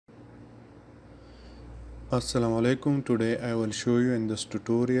Assalamu alaikum. Today I will show you in this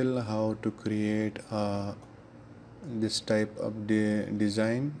tutorial how to create this type of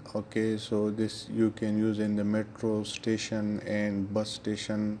design. Okay, so this you can use in the metro station and bus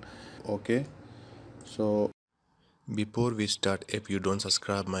station. Okay, so before we start, if you don't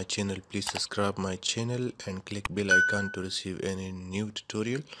subscribe my channel, please subscribe my channel and click bell icon to receive any new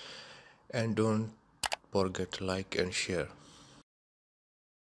tutorial, and don't forget to like and share.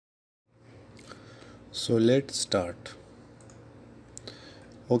 So let's start.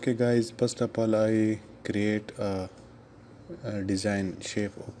 Okay guys, first of all I create a design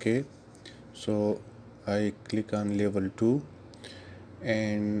shape. Okay, so I click on level 2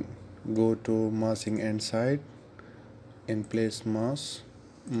 and go to massing and side and place mass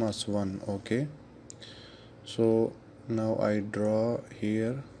 1. Okay, so now I draw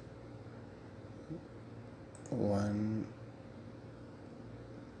here 1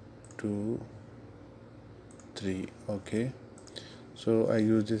 2 3. Okay, so I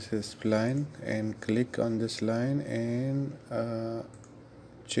use this as spline and click on this line and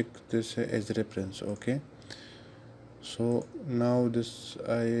check this as reference. Okay, so now this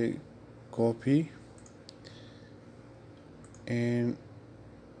I copy and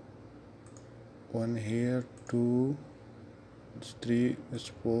 1 here, 2, 3,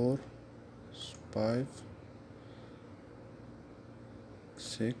 4, 5,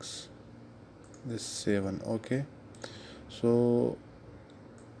 6, this 7. Okay, so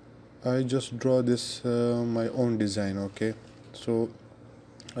I just draw this my own design. Okay, so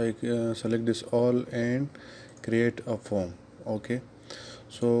I select this all and create a form. Okay,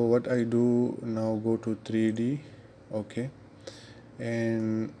 so what I do now, go to 3D. Okay,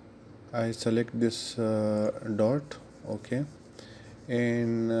 and I select this dot. Okay,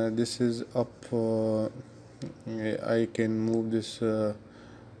 and this is up. I can move this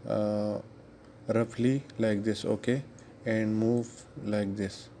roughly like this. Okay, and move like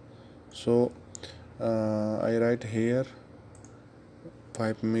this. So I write here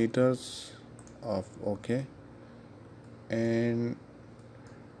 5 meters of. Okay, and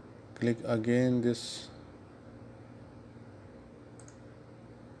click again this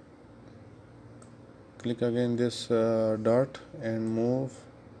dot and move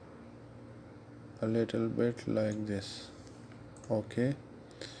a little bit like this. Okay,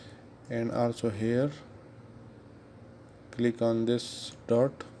 and also here click on this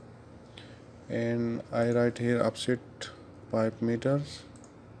dot and I write here offset 5 meters.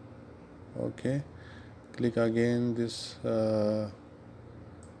 Okay, click again this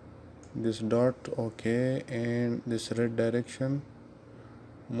dot. Okay, and this red direction,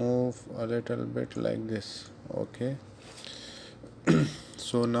 move a little bit like this. Okay,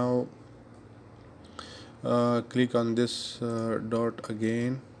 so now click on this dot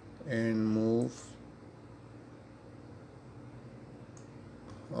again and move.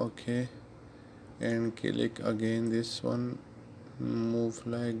 Okay, and click again this one, move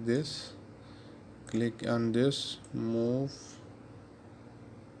like this. Click on this, move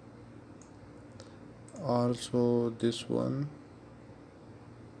also this one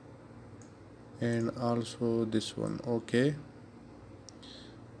and also this one. Okay,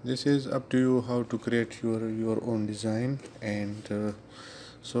 this is up to you how to create your own design. And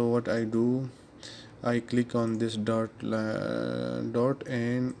so what I do, I click on this dot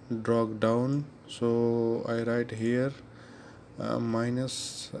and drag down. So I write here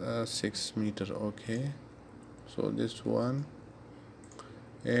minus 6 meter. Okay, so this one,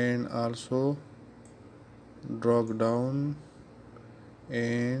 and also drag down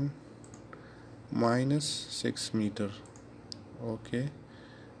and minus 6 meter. Okay,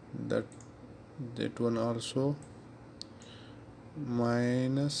 that one also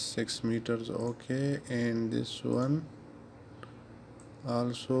minus 6 meters. Okay, and this one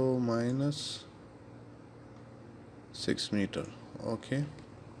also minus 6 meter. Okay,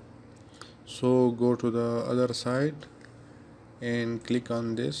 so go to the other side and click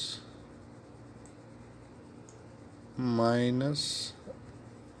on this minus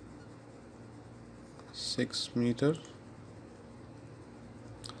 6 meter.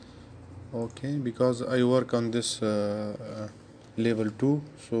 Okay, because I work on this level 2,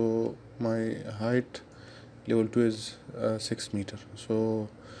 so my height level 2 is 6 meter, so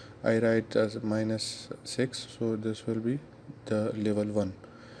I write as minus 6, so this will be the level 1.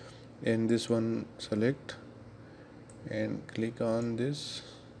 And this one select and click on this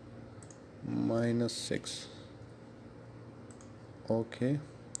minus 6. Okay,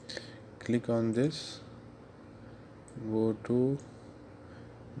 click on this, go to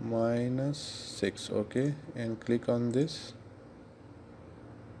minus 6. Okay, and click on this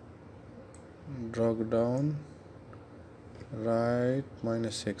drag down, right,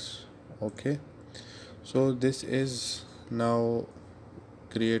 -6. Okay, so this is now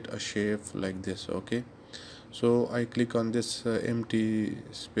create a shape like this. Okay, so I click on this empty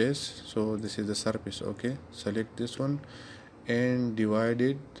space, so this is the surface. Okay, select this one and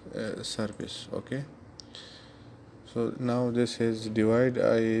divided surface. Okay, so now this is divide.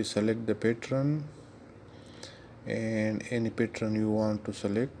 I select the pattern and any pattern you want to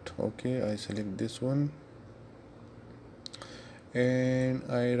select. Okay, I select this one and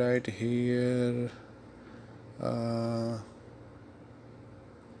I write here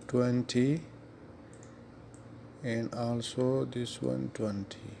 20 and also this one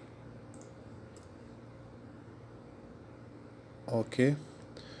 20. Okay,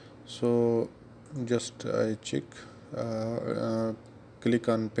 so just I check, click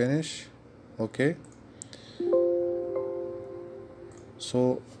on finish. Okay,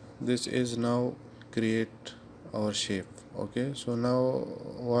 so this is now create our shape. Okay, so now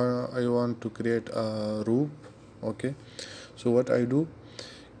I want to create a roof. Okay, so what I do,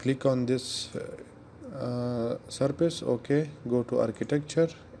 click on this surface. Okay, go to architecture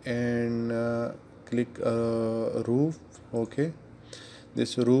and click roof. Okay,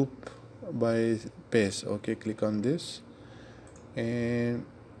 this roof by base. Okay, click on this and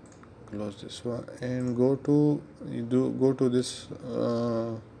close this one and go to this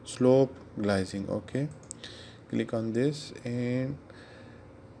slope glazing. Okay, click on this and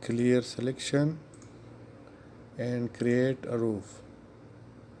clear selection and create a roof.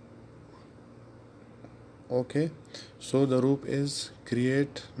 Okay, so the roof is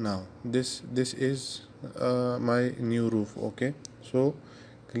create now. This is my new roof. Okay, so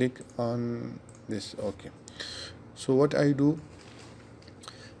click on this. Okay, so what I do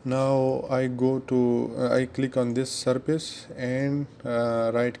now, I go to I click on this surface and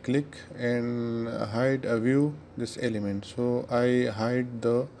right click and hide a view this element. So I hide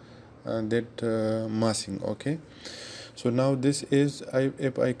the that massing. Okay, so now this is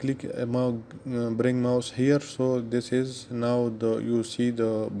if I click bring mouse here, so this is now the you see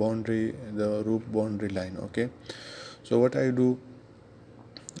the boundary, the roof boundary line. Okay, so what I do,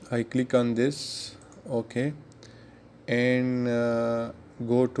 I click on this. Okay, and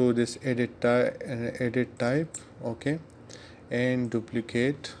go to this edit type. Okay, and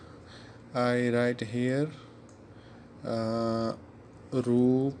duplicate. I write here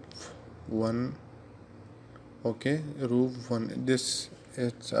roof 1. Okay, roof 1. This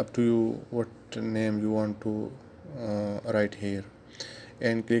it's up to you what name you want to write here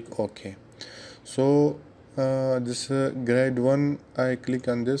and click OK. So this grade 1, I click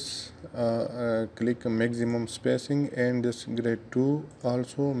on this, click maximum spacing, and this grade 2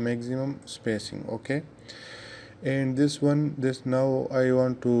 also maximum spacing. Okay, and this one, this now I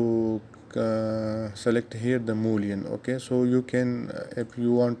want to select here the mullion. Okay, so you can if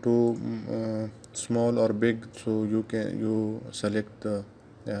you want to small or big, so you select the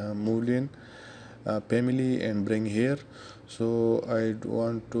mullion family and bring here. So I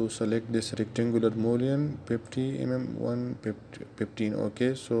want to select this rectangular mullion 50 mm 115.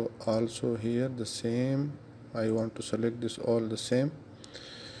 Okay, so also here the same, I want to select this all the same.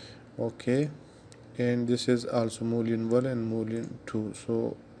 Okay, and this is also mullion 1 and mullion 2.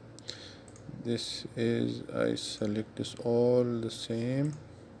 So this is, I select this all the same.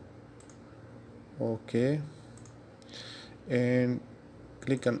 Okay, and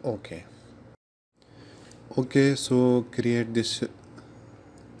click on OK. Okay, so create this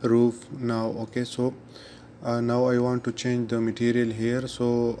roof now. Okay, so now I want to change the material here,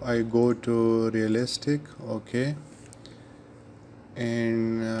 so I go to realistic. Okay,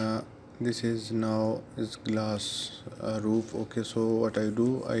 and this is now is glass roof. Okay, so what I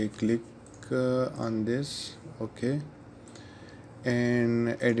do, I click on this. Okay,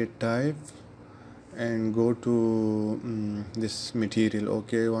 and edit type and go to this material.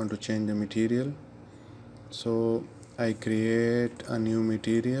 Okay, I want to change the material, so I create a new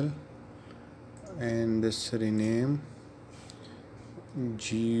material and this rename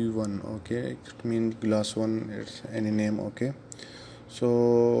G1. Okay, it means glass 1, it's any name. Okay,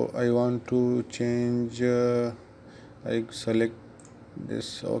 so I want to change I select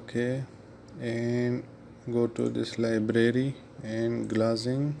this. Okay, and go to this library and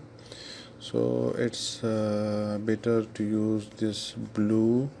glazing. So it's better to use this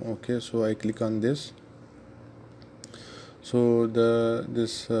blue. Okay, so I click on this. So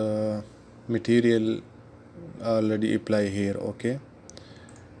this material already apply here. Okay,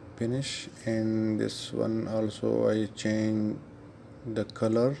 finish, and this one also I change the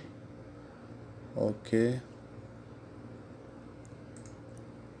color. Okay,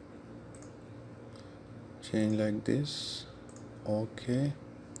 change like this. Okay,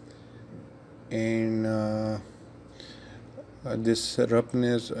 and this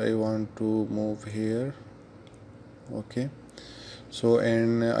roughness I want to move here. Okay, so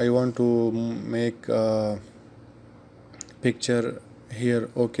and I want to make a picture here.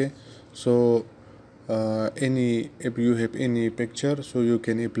 Okay, so any, if you have any picture, so you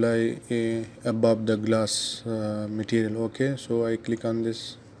can apply above the glass material. Okay, so I click on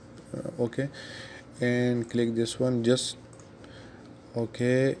this. Okay, and click this one. Just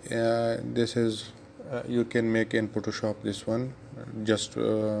okay, this is you can make in Photoshop this one. Just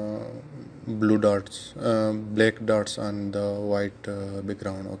blue dots, black dots on the white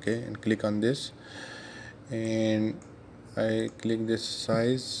background. Okay, and click on this, and I click this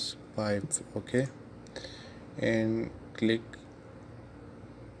size 5. Okay, and click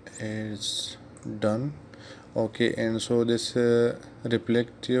it's done. Okay, and so this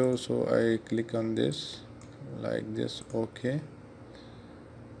reflective, so I click on this like this. Okay,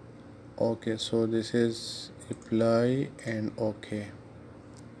 okay, so this is apply and okay,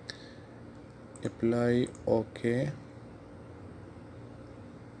 apply. Okay,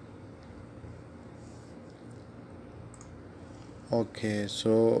 okay,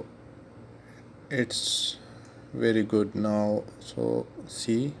 so it's very good now. So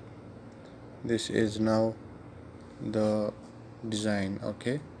see, this is now the design.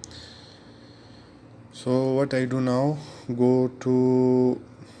 Okay, so what I do now, go to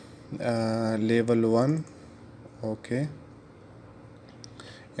level 1. Okay,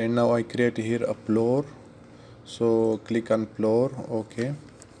 and now I create here a floor, so click on floor. Okay,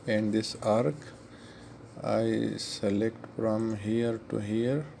 and this arc I select from here to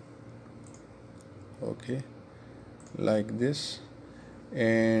here. Okay, like this,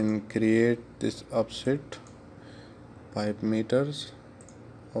 and create this offset 5 meters.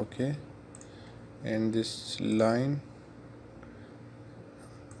 Okay, and this line,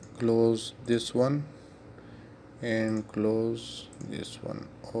 close this one and close this one.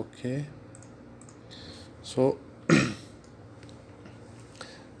 Okay, so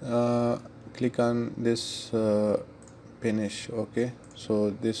click on this finish. Okay, so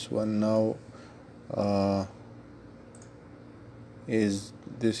this one now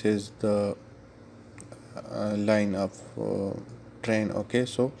this is the line of train. Okay,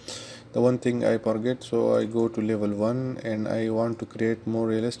 so the one thing I forget, so I go to level 1 and I want to create more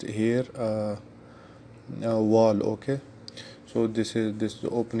realistic here a wall. Okay, so this the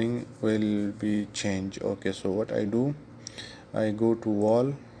opening will be changed. Okay, so what I do, I go to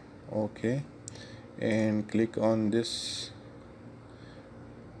wall. Okay, and click on this.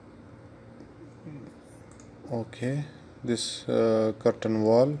 Okay, this curtain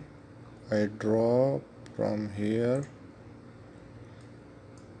wall I draw from here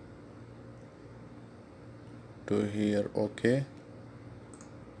to here. Okay,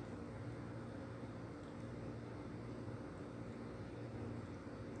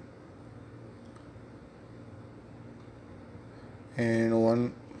 and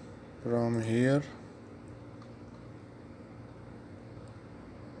one from here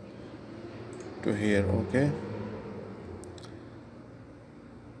to here. Okay,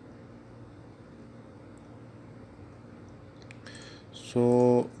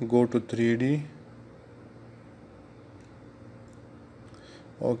 so go to 3D.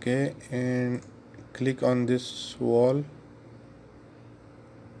 Okay, and click on this wall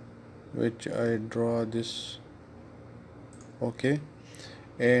which I draw this. Okay,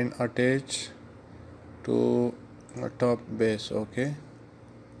 and attach to a top base. Okay,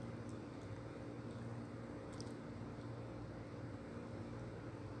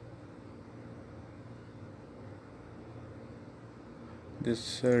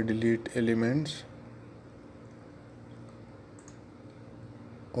 this delete elements.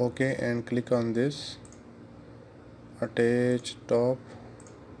 Okay, and click on this, attach top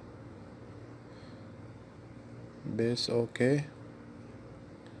base. Okay,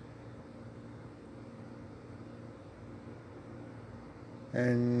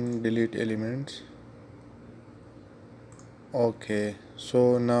 and delete elements. Okay,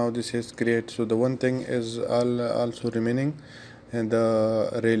 so now this is create. So the one thing is also remaining, and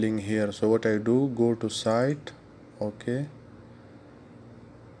the railing here. So what I do, go to site. Okay,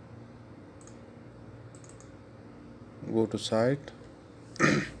 go to site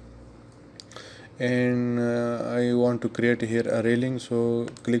and I want to create here a railing, so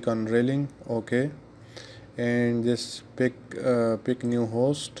click on railing. Okay, and just pick new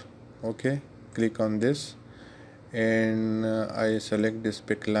host. Okay, click on this, and I select this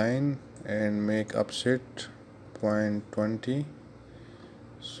pick line and make offset 0.20.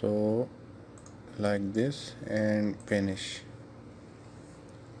 So like this and finish.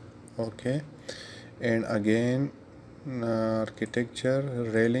 Okay, and again architecture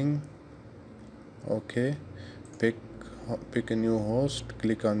railing. Okay, pick a new host,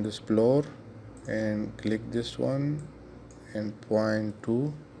 click on this floor and click this one and point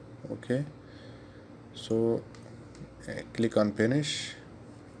to. Okay, so click on finish.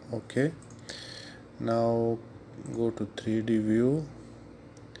 Okay, now go to 3D view.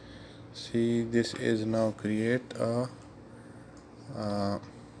 See, this is now create a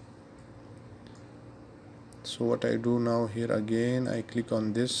so what I do now, here again I click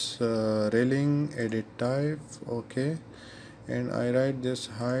on this railing, edit type. Okay, and I write this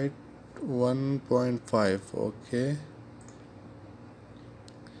height 1.5. okay,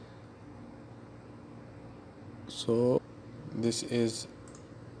 so this is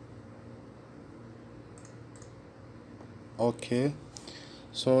okay.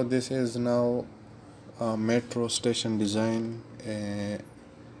 So this is now a metro station design.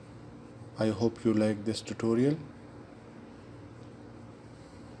 I hope you like this tutorial.